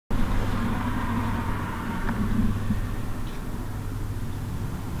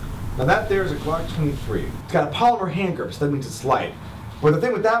Now that there is a Glock 23. It's got a polymer hand grip, so that means it's light. But the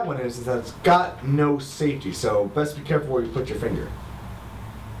thing with that one is that it's got no safety, so best be careful where you put your finger.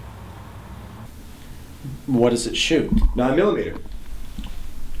 What does it shoot? 9mm.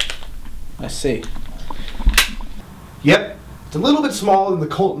 I see. Yep. It's a little bit smaller than the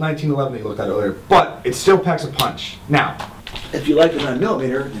Colt 1911 that you looked at earlier, but it still packs a punch. Now, if you like the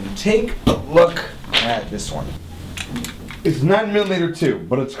 9mm, then take a look at this one. It's 9mm too,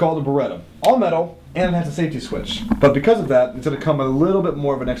 but it's called a Beretta. All metal, and it has a safety switch. But because of that, it's going to come at a little bit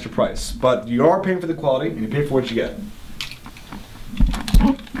more of an extra price. But you are paying for the quality, and you pay for what you get.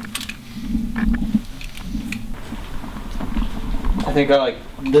 I think I like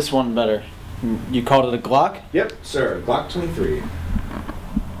this one better. You called it a Glock? Yep, sir. Glock 23.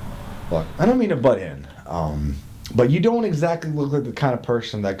 Look, I don't mean to butt in, but you don't exactly look like the kind of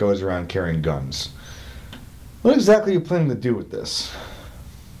person that goes around carrying guns. What exactly are you planning to do with this?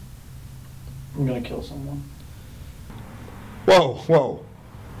 I'm gonna kill someone. Whoa, whoa.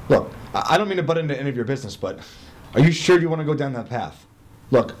 Look, I don't mean to butt into any of your business, but are you sure you want to go down that path?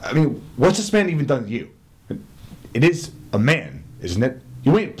 Look, I mean, what's this man even done to you? It is a man, isn't it?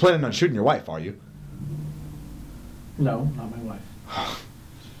 You ain't planning on shooting your wife, are you? No, not my wife.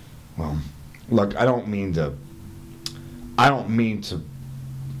 Well, look, I don't mean to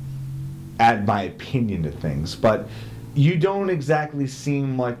add my opinion to things, but you don't exactly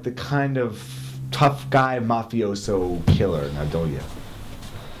seem like the kind of tough guy mafioso killer, now do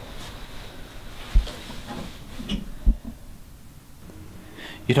you?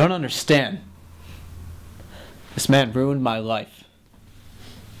 You don't understand. This man ruined my life.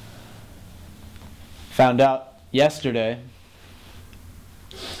 Found out yesterday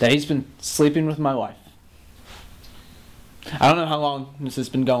that he's been sleeping with my wife. I don't know how long this has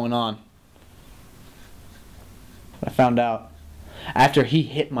been going on. But I found out after he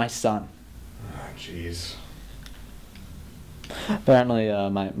hit my son. Oh, jeez. Apparently,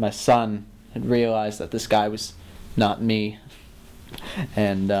 my son had realized that this guy was not me,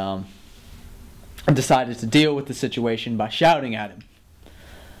 and decided to deal with the situation by shouting at him.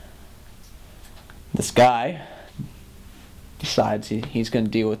 This guy decides he's going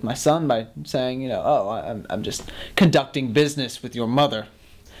to deal with my son by saying, you know, oh, I'm just conducting business with your mother.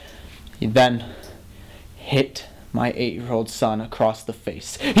 He then hit my 8-year-old son across the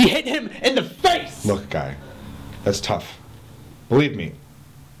face. He hit him in the face! Look, guy, that's tough. Believe me,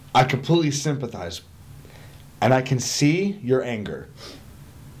 I completely sympathize, and I can see your anger.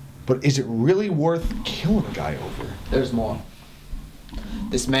 But is it really worth killing a guy over? There's more.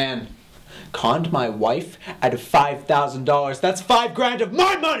 This man conned my wife out of $5,000. That's $5 grand of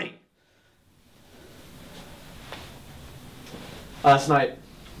my money! Last night,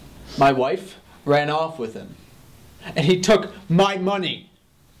 my wife ran off with him, and he took my money.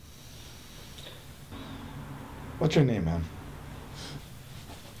 What's your name, man?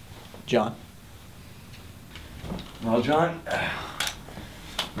 John. Well, John,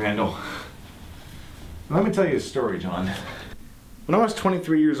 Randall, let me tell you a story, John. When I was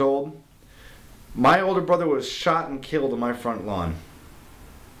 23 years old, my older brother was shot and killed on my front lawn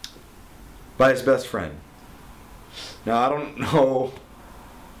by his best friend. Now, I don't know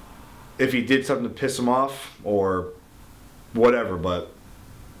if he did something to piss him off or whatever, but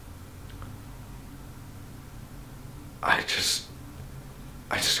I just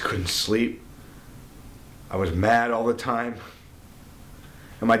couldn't sleep. I was mad all the time.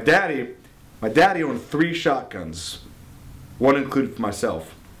 And my daddy owned 3 shotguns, one included for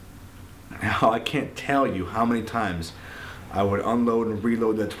myself. Now, I can't tell you how many times I would unload and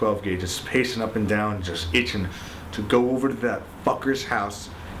reload that 12 gauge, just pacing up and down, just itching to go over to that fucker's house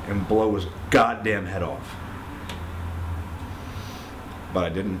and blow his goddamn head off. But I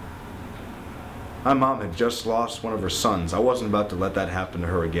didn't. My mom had just lost one of her sons. I wasn't about to let that happen to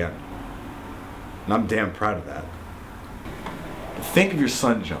her again. And I'm damn proud of that. But think of your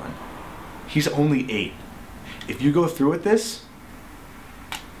son, John. He's only 8. If you go through with this,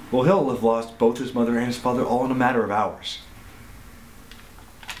 well, he'll have lost both his mother and his father all in a matter of hours.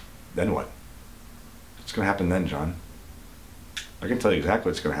 Then what? What's going to happen then, John? I can tell you exactly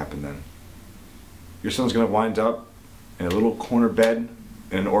what's going to happen then. Your son's going to wind up in a little corner bed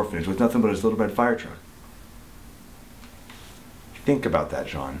in an orphanage with nothing but his little red Firetruck. Think about that,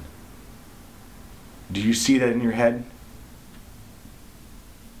 John. Do you see that in your head?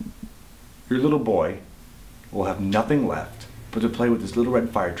 Your little boy will have nothing left but to play with his little red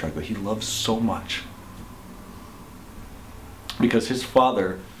Firetruck that he loves so much. Because his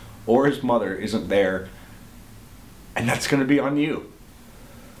father or his mother isn't there, and that's going to be on you.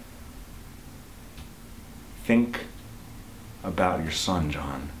 Think about your son,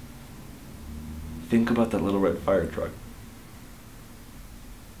 John. think about that little red fire truck.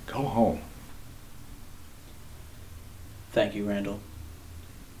 Go home. Thank you, Randall.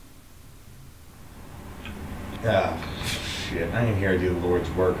 Ah, shit. I ain't here to do the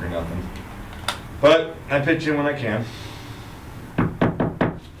Lord's work or nothing. But I pitch in when I can.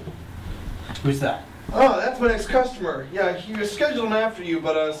 Who's that? Oh, that's my next customer. Yeah, he was scheduled him after you,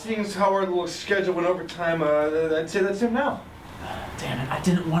 but seeing as how our little schedule went over time, I'd say that's him now. Damn it, I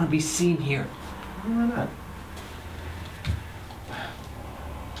didn't want to be seen here. Why not?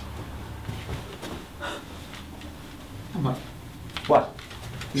 Come on. What?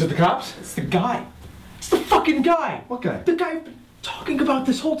 Is it the cops? It's the guy. It's the fucking guy. What guy? The guy I've been talking about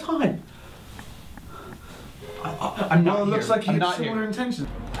this whole time. I'm not Well, it here. looks like he I'm had not similar here. intentions.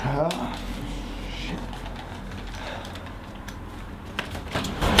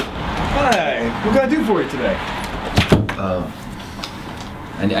 Hi, what can I do for you today?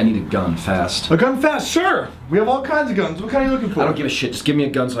 I need a gun, fast. A gun fast, sure. We have all kinds of guns. What kind are you looking for? I don't give a shit. Just give me a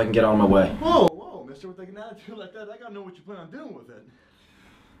gun so I can get on my way. Whoa, whoa, mister, with like an attitude like that, I gotta know what you plan on doing with it.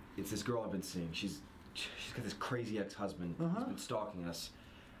 It's this girl I've been seeing. She's got this crazy ex-husband. He's been stalking us.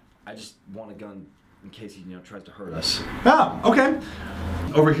 I just want a gun in case he, tries to hurt us. Ah, okay.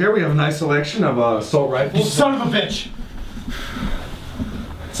 Over here we have a nice selection of assault rifles. You son of a bitch!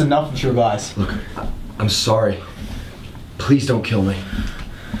 It's enough with your lies. Look, I'm sorry. Please don't kill me.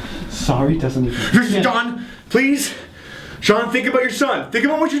 Sorry doesn't even... Sean, please. Sean, think about your son. Think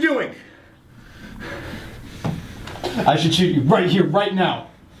about what you're doing. I should shoot you right here, right now.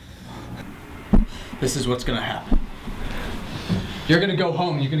 This is what's gonna happen. You're gonna go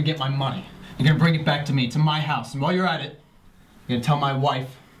home and you're gonna get my money. You're gonna bring it back to me, to my house. And while you're at it, you're gonna tell my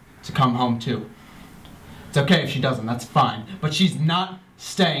wife to come home too. It's okay if she doesn't, that's fine. But she's not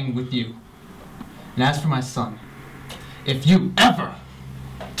staying with you. And as for my son, if you ever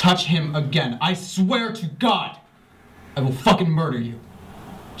touch him again, I swear to God, I will fucking murder you.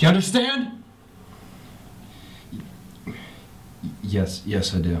 Do you understand? Yes,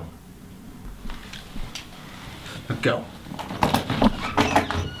 I do. Go.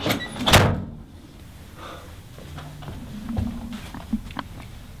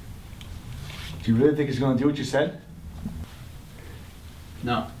 Do you really think he's gonna do what you said?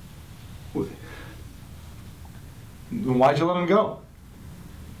 No. Then why'd you let him go?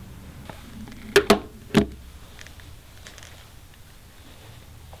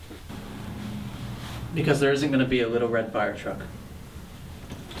 Because there isn't going to be a little red fire truck.